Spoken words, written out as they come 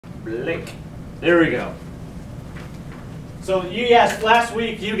Blink. There we go. So yes, last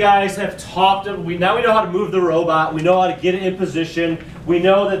week you guys have talked. Now we know how to move the robot. We know how to get it in position. We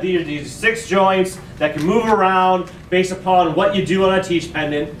know that these 6 joints that can move around based upon what you do on a teach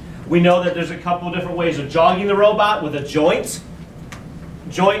pendant. We know that there's a couple of different ways of jogging the robot with a joint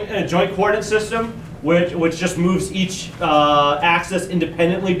coordinate system, which just moves each axis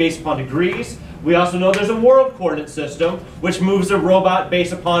independently based upon degrees. We also know there's a world coordinate system, which moves the robot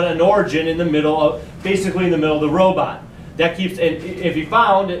based upon an origin in the middle of, basically in the middle of the robot. That keeps, and if you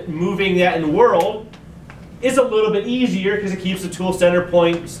found, moving that in the world is a little bit easier because it keeps the tool center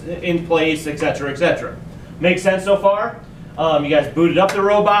points in place, etc., etc. Make sense so far? You guys booted up the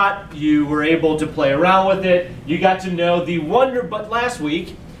robot. You were able to play around with it. You got to know the wonder, but last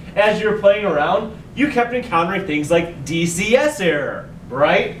week, as you were playing around, you kept encountering things like DCS error,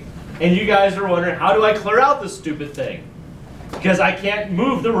 right? And you guys are wondering, how do I clear out this stupid thing? Because I can't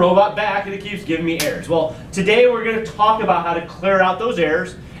move the robot back and it keeps giving me errors. Well, today we're going to talk about how to clear out those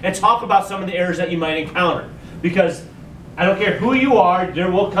errors and talk about some of the errors that you might encounter. Because I don't care who you are,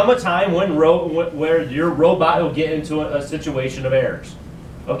 there will come a time when where your robot will get into a situation of errors.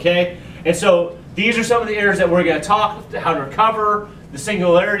 Okay? And so these are some of the errors that we're going to talk, how to recover. The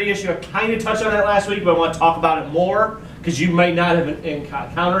singularity issue, I kind of touched on that last week, but I want to talk about it more because you might not have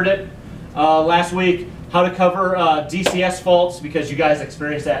encountered it last week. How to cover DCS faults, because you guys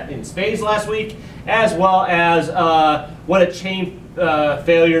experienced that in spades last week, as well as what a chain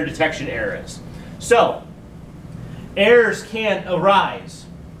failure detection error is. So, errors can arise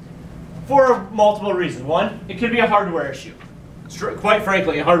for multiple reasons. One, it could be a hardware issue. Quite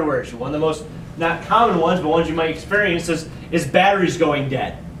frankly, a hardware issue. One of the most, not common ones, but ones you might experience is batteries going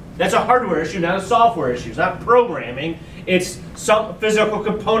dead. That's a hardware issue, not a software issue. It's not programming. It's some physical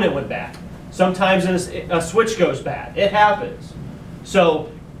component went bad. Sometimes a switch goes bad. It happens. So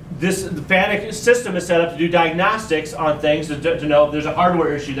the Fanuc system is set up to do diagnostics on things to know if there's a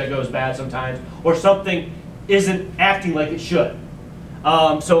hardware issue that goes bad sometimes, or something isn't acting like it should.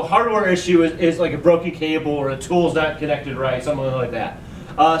 So hardware issue is like a broken cable or a tool's not connected right, something like that.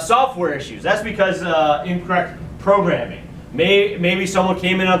 Software issues, that's because incorrect programming. Maybe someone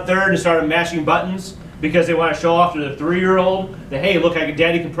came in on third and started mashing buttons because they want to show off to their 3-year-old that, hey, look,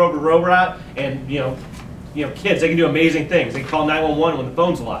 Daddy can program a robot, and kids, they can do amazing things. They can call 911 when the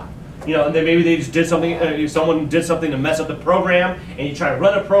phone's locked. And then maybe they just did something, someone did something to mess up the program, and you try to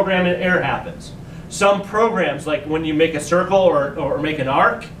run a program and error happens. Some programs, like when you make a circle or make an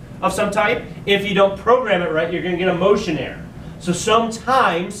arc of some type, if you don't program it right, you're going to get a motion error. So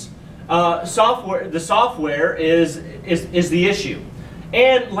sometimes the software is the issue.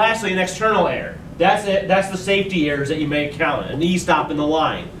 And lastly, an external error. That's it. That's the safety errors that you may encounter. An e-stop in the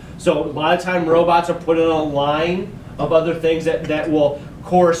line. So a lot of time robots are put in a line of other things that will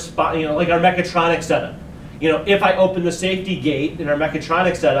correspond, like our mechatronic setup. If I open the safety gate in our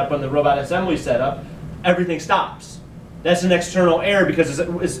mechatronic setup on the robot assembly setup, everything stops. That's an external error because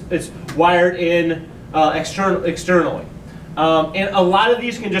it's wired in externally. And a lot of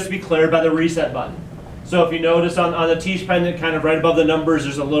these can just be cleared by the reset button. So if you notice on the teach pendant, kind of right above the numbers,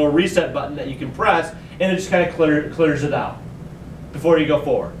 there's a little reset button that you can press, and it just kind of clears it out before you go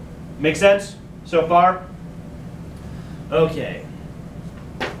forward. Make sense so far? Okay.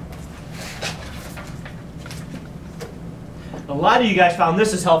 A lot of you guys found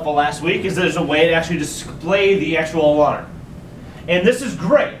this is helpful last week, is there's a way to actually display the actual alarm. And this is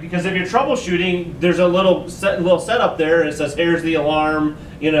great because if you're troubleshooting, there's a little setup there, and it says here's the alarm,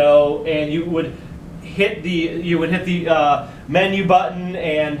 and you would hit the menu button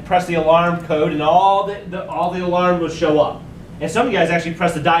and press the alarm code, and all the alarm will show up. And some of you guys actually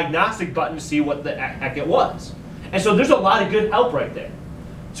press the diagnostic button to see what the heck it was. And so there's a lot of good help right there.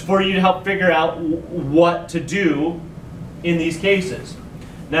 It's for you to help figure out what to do in these cases.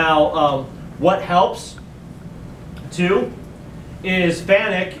 Now, what helps too is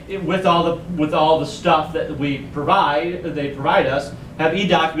Fanuc, with all the stuff that they provide us, have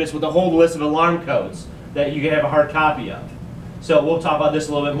e-documents with a whole list of alarm codes that you can have a hard copy of. So we'll talk about this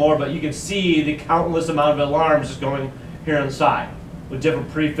a little bit more, but you can see the countless amount of alarms just going here on the side with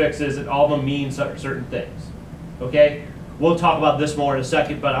different prefixes, and all of them mean certain things. Okay? We'll talk about this more in a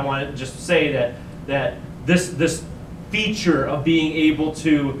second, but I want to just say that this feature of being able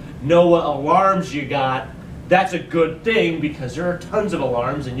to know what alarms you got, that's a good thing, because there are tons of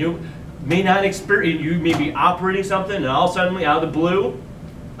alarms, and you may not experience, you may be operating something, and all of a sudden, out of the blue,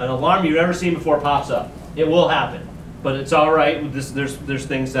 an alarm you've never seen before pops up. It will happen, but it's all right. There's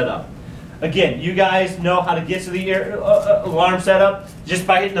things set up. Again, you guys know how to get to the alarm setup just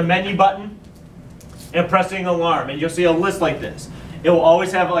by hitting the menu button and pressing alarm, and you'll see a list like this. it will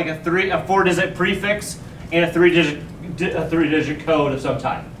always have like a 4-digit prefix and a 3-digit code of some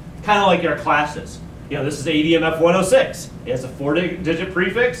type. Kind of like our classes. You know, this is ADMF 106. It has a 4-digit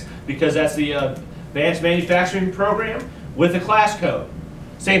prefix because that's the Advanced Manufacturing Program with a class code.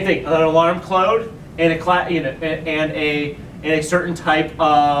 Same thing, an alarm code and a certain type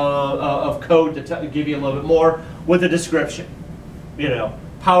of code to give you a little bit more with a description. You know,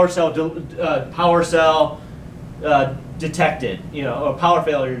 power cell detected. You know, or power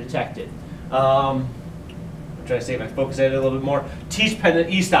failure detected. I'm trying to say if I focus on it a little bit more. Teach pendant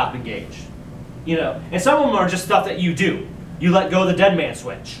e-stop engaged. You know, and some of them are just stuff that you do. You let go of the dead man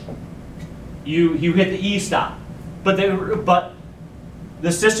switch. You hit the e-stop, but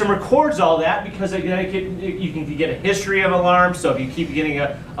the system records all that because you can get a history of alarms. So if you keep getting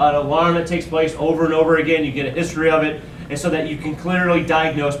an alarm that takes place over and over again, you get a history of it, and so that you can clearly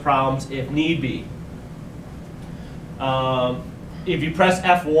diagnose problems if need be. If you press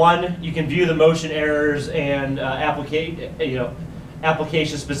F1, you can view the motion errors and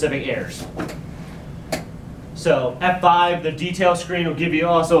application-specific errors. So F5, the detail screen will give you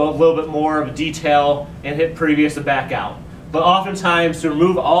also a little bit more of a detail, and hit previous to back out. But oftentimes, to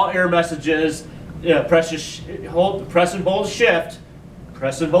remove all error messages, press and hold shift,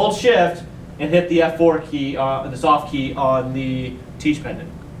 and hit the F4 key, the soft key on the teach pendant.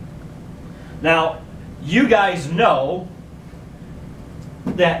 Now, you guys know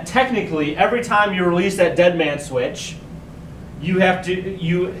that technically, every time you release that dead man switch, you have to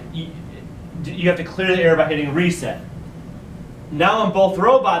clear the error by hitting reset. Now on both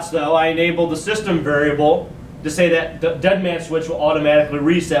robots, though, I enabled the system variable to say that the dead man switch will automatically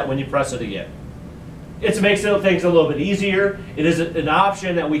reset when you press it again. It makes things a little bit easier. It is an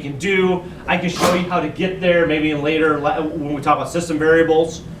option that we can do. I can show you how to get there maybe in later when we talk about system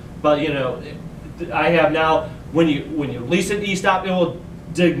variables. But you know, I have now when you release an e-stop, it will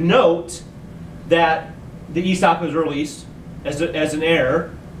denote that the e-stop is released as an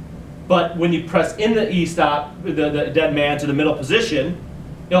error. But when you press in the e-stop, the dead man to the middle position,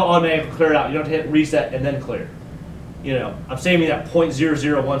 it'll automatically clear it out. You don't have to hit reset and then clear. You know, I'm saving that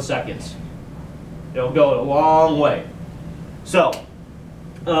 0.001 seconds. It'll go a long way. So,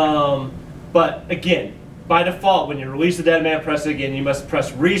 but again, by default, when you release the dead man, press it again. You must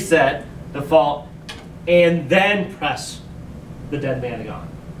press reset default and then press the dead man on.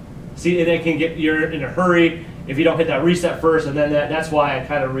 See, and it can get you're in a hurry if you don't hit that reset first, and then that's why I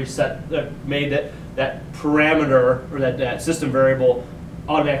kind of made that parameter or that system variable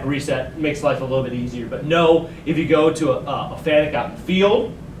automatic reset makes life a little bit easier. But no, if you go to a Fanuc out in the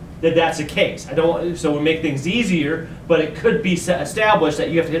field, that's the case. So we make things easier, but it could be established that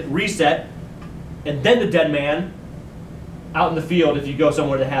you have to hit reset and then the dead man out in the field if you go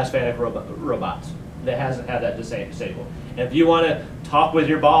somewhere that has Fanuc robots that hasn't had that disabled. And if you want to talk with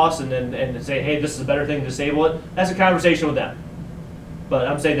your boss and say, hey, this is a better thing to disable it, that's a conversation with them. But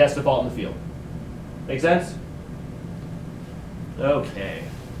I'm saying that's default in the field. Make sense? Okay.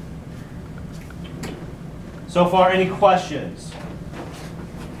 So far, any questions?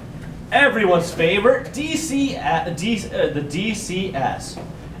 Everyone's favorite, the DCS.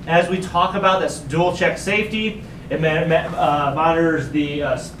 As we talk about, that's dual check safety. It monitors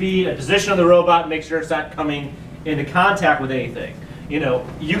the speed and position of the robot, make sure it's not coming into contact with anything. You know,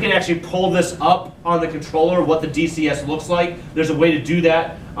 you can actually pull this up on the controller, what the DCS looks like. There's a way to do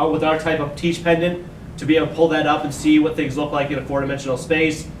that with our type of teach pendant, to be able to pull that up and see what things look like in a 4-dimensional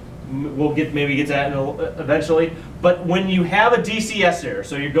space. We'll maybe get to that eventually. But when you have a DCS error,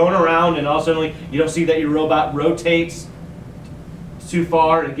 so you're going around and all of a sudden you don't see that your robot rotates too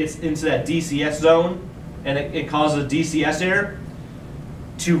far and it gets into that DCS zone, and it causes a DCS error.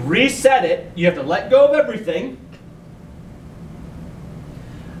 To reset it, you have to let go of everything.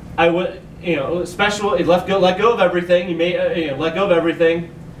 I would, let go of everything. You may, let go of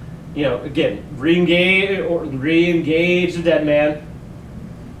everything. Again, re-engage the dead man,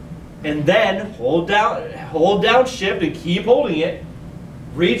 and then hold down shift and keep holding it.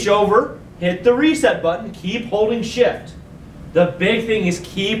 Reach over, hit the reset button, keep holding shift. The big thing is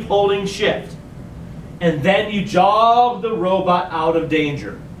keep holding shift. And then you jog the robot out of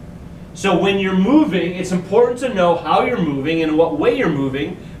danger. So when you're moving, it's important to know how you're moving and what way you're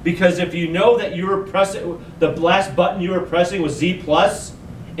moving, because if you know that you were pressing, the last button you were pressing was Z+,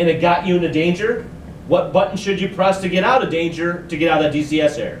 and it got you into danger, what button should you press to get out of danger, to get out of that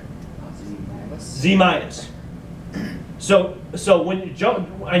DCS error? Z-. So when you jump,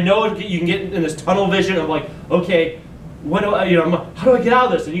 I know you can get in this tunnel vision of like, okay, how do I get out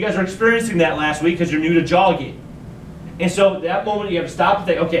of this? And you guys are experiencing that last week because you're new to jogging. And so that moment you have to stop and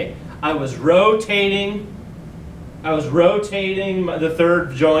think, okay, I was rotating I was rotating the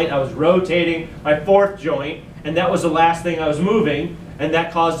third joint, I was rotating my fourth joint, and that was the last thing I was moving, and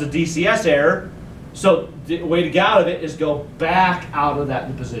that caused a DCS error. So the way to get out of it is go back out of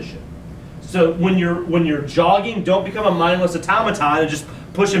that position. So when you're jogging, don't become a mindless automaton and just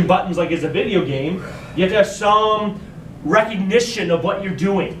pushing buttons like it's a video game. You have to have some recognition of what you're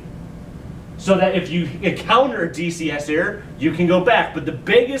doing, so that if you encounter a DCS error, you can go back. But the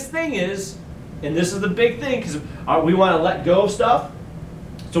biggest thing is, and this is the big thing, because we want to let go of stuff.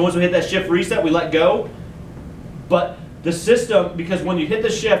 So once we hit that shift reset, we let go. But the system, because when you hit the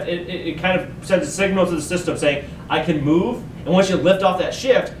shift, it kind of sends a signal to the system saying, I can move. And once you lift off that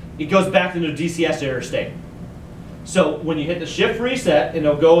shift, it goes back into DCS error state. So when you hit the shift reset, and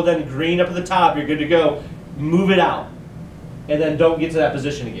it'll go then green up at the top, you're good to go. Move it out, and then don't get to that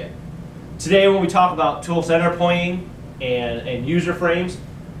position again. Today, when we talk about tool center pointing and user frames,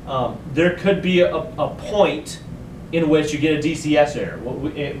 there could be a point in which you get a DCS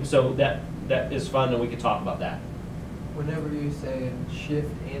error. So that is fun, and we can talk about that. Whenever you say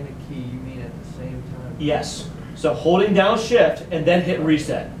shift and a key, you mean at the same time? Yes. So holding down shift and then hit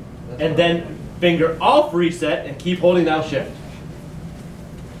reset. And then finger off reset and keep holding down shift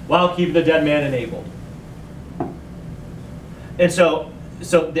while keeping the dead man enabled. And so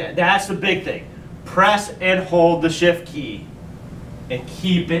that's the big thing. Press and hold the shift key and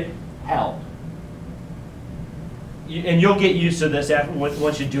keep it held. And you'll get used to this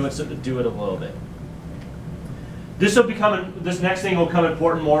once you do it. So do it a little bit. This next thing will become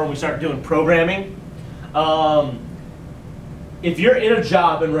important more when we start doing programming. If you're in a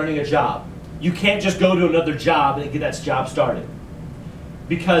job and running a job, you can't just go to another job and get that job started,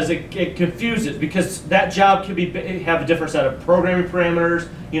 because it confuses. Because that job could have a different set of programming parameters.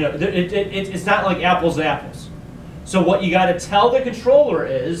 You know, it's not like apples and apples. So what you got to tell the controller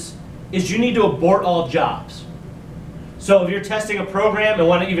is you need to abort all jobs. So if you're testing a program and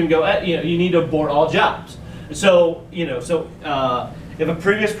want to even go, you need to abort all jobs. So if a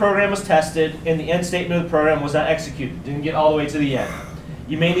previous program was tested and the end statement of the program was not executed, didn't get all the way to the end,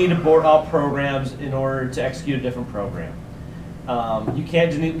 you may need to abort all programs in order to execute a different program. You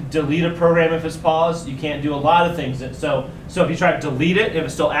can't delete a program if it's paused. You can't do a lot of things. So if you try to delete it, if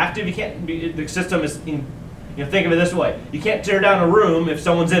it's still active, you can't. The system is. Think of it this way: you can't tear down a room if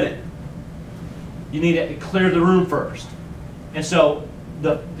someone's in it. You need to clear the room first. And so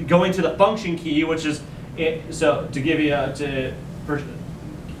going to the function key, which is so to give you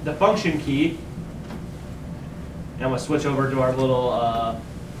the function key. And I'm going to switch over to our little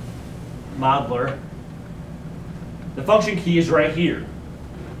modeler. The function key is right here.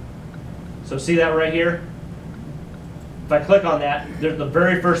 So see that right here? If I click on that, the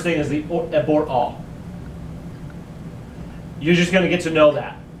very first thing is the abort all. You're just going to get to know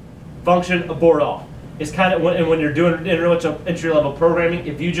that. Function abort all. It's kind of, when you're doing entry-level programming,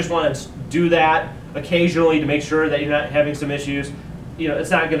 if you just want to do that occasionally to make sure that you're not having some issues,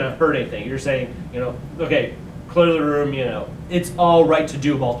 it's not going to hurt anything. You're saying, okay, clear the room, it's all right to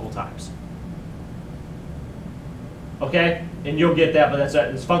do multiple times. Okay? And you'll get that, but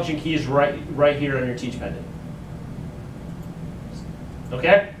this function key is right here on your teach pendant.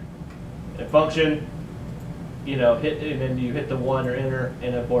 Okay? And function, hit, and then you hit the 1 or enter,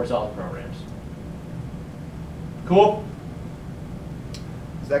 and it aborts all the programs. Cool?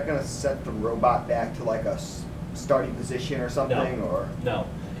 Is that going to set the robot back to like a starting position or something? No. Or no.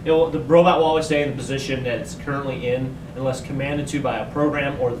 The robot will always stay in the position that it's currently in unless commanded to by a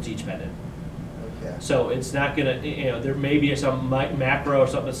program or the teach pendant. Okay. So it's not going to, there may be some macro or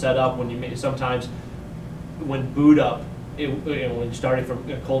something set up sometimes when boot up, when you're starting from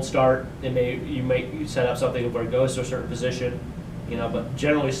a cold start, you may set up something where it goes to a certain position, but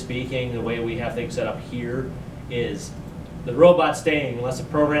generally speaking, the way we have things set up here is the robot's staying unless the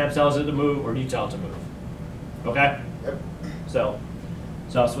program tells it to move or you tell it to move. Okay? Yep. So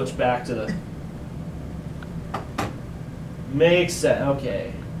I'll switch back to the. Makes sense.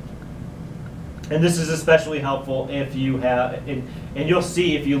 Okay. And this is especially helpful if you have, and you'll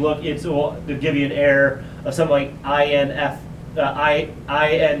see if you look, it'll give you an error of something like INTF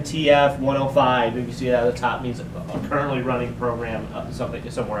 105. If you see that at the top, means a currently running program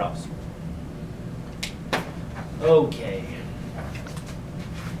somewhere else. Okay.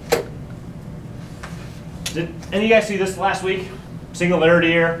 Did any of you guys see this last week?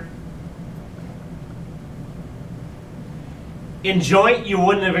 Singularity error. In joint, you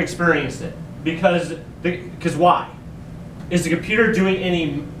wouldn't have experienced it because why? Is the computer doing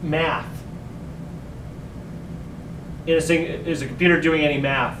any math? Is the computer doing any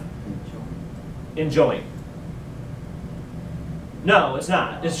math in joint? No, it's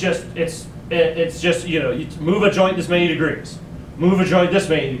not. It's just It's just, you know, you move a joint this many degrees. Move a joint this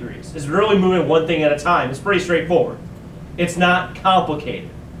many degrees. It's really moving one thing at a time. It's pretty straightforward. It's not complicated.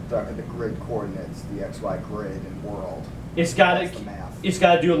 Talking the grid coordinates, the XY grid and world. It's got That's the math. It's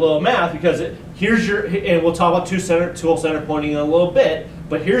got to do a little math because here's your, and we'll talk about tool center pointing in a little bit,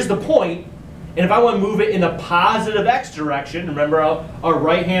 but here's the point, and if I want to move it in a positive X direction, remember our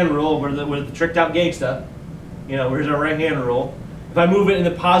right hand rule with the tricked out gangsta, you know, here's our right hand rule. If I move it in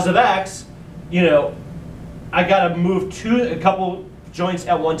the positive X, you know, I got to move a couple joints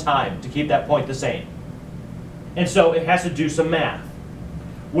at one time to keep that point the same. And so it has to do some math.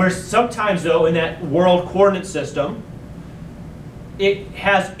 Where sometimes though in that world coordinate system, it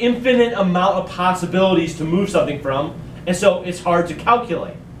has infinite amount of possibilities to move something from, and so it's hard to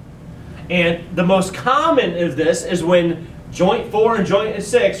calculate. And the most common of this is when joint 4 and joint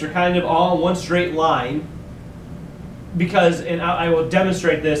 6 are kind of all in one straight line, because, and I will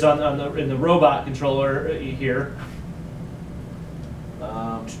demonstrate this in the robot controller here.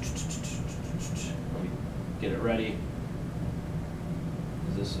 Let me get it ready.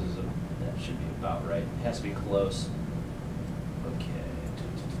 This is that should be about right. It has to be close. Okay.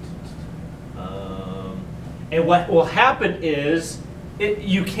 And what will happen is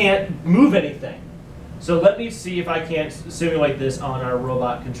you can't move anything. So let me see if I can't simulate this on our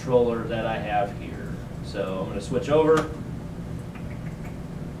robot controller that I have here. So I'm going to switch over.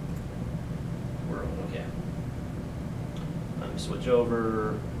 Okay. I'm going to switch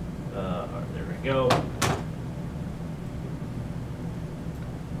over. There we go.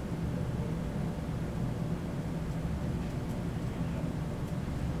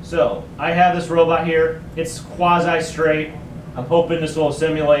 So I have this robot here. It's quasi-straight. I'm hoping this will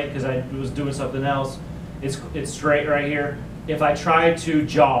simulate because I was doing something else. It's straight right here. If I try to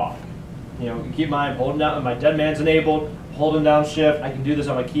jog, you know, keep in mind, I'm holding down, my dead man's enabled, holding down shift. I can do this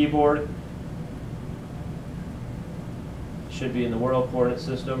on my keyboard. Should be in the world coordinate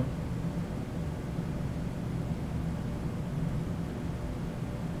system.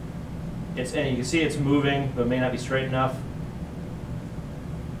 And you can see it's moving, but it may not be straight enough.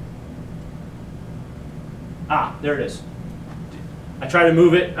 Ah, there it is. I try to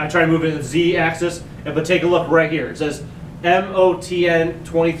move it. I try to move it in the Z-axis, but take a look right here. It says MOTN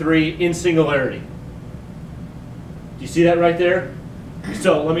 23 in singularity. Do you see that right there?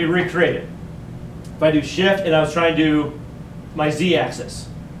 So let me recreate it. If I do shift and I was trying to do my Z-axis,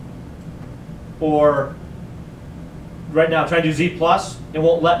 or right now I'm trying to do Z plus, it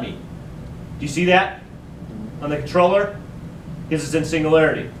won't let me. Do you see that on the controller? Because it's in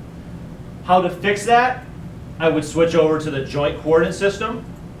singularity. How to fix that? I would switch over to the joint coordinate system,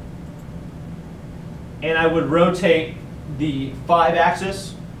 and I would rotate the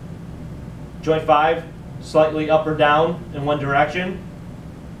 5-axis, joint 5, slightly up or down in one direction,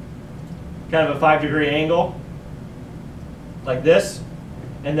 kind of a 5-degree angle, like this.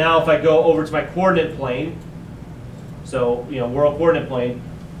 And now if I go over to my coordinate plane, so, you know, world coordinate plane,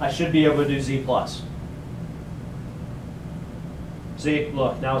 I should be able to do Z plus. See,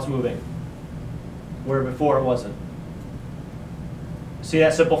 look, now it's moving, where before it wasn't. See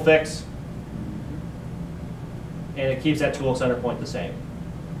that simple fix? And it keeps that tool center point the same.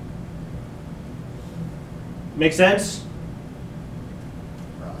 Make sense?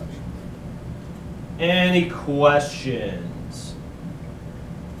 Any questions?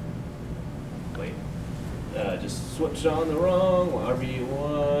 Wait, just switched on the wrong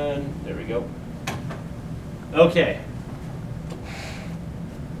RV1. There we go. Okay.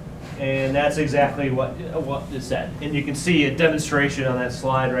 And that's exactly what it said. And you can see a demonstration on that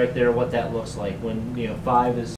slide right there what that looks like when, you know, 5 is